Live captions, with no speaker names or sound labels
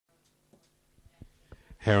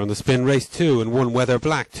Here on the spin, race 2 and 1 Weather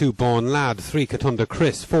Black, 2 BAWN LAD, 3 CATUNDA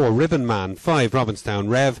CHRIS, 4 RIBBONMAN, 5 ROBINSTOWN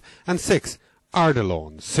REV and 6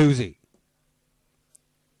 ARDILAUN SUZIE.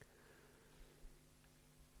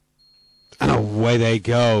 And away they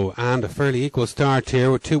go, and a fairly equal start here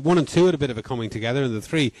with 1 and 2 at a bit of a coming together, and the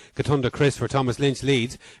 3 CATUNDA CHRIS for Thomas Lynch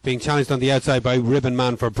leads, being challenged on the outside by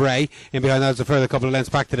RIBBONMAN for Bray. In behind that is a further couple of lengths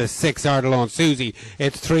back to the 6 ARDILAUN SUZIE.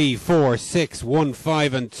 It's 3, 4, 6, 1,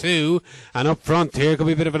 5 and 2, and up front here could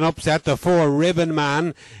be a bit of an upset. The 4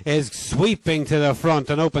 RIBBONMAN is sweeping to the front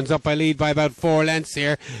and opens up by lead by about 4 lengths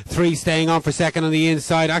here. 3 staying on for second on the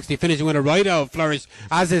inside, actually finishing with a right-out flourish,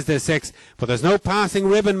 as is the 6, but there's no passing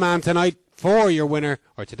RIBBONMAN tonight. For your winner,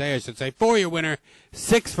 or today I should say, for your winner,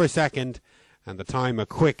 6 for second, and the time a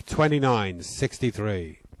quick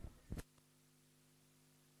 29.63.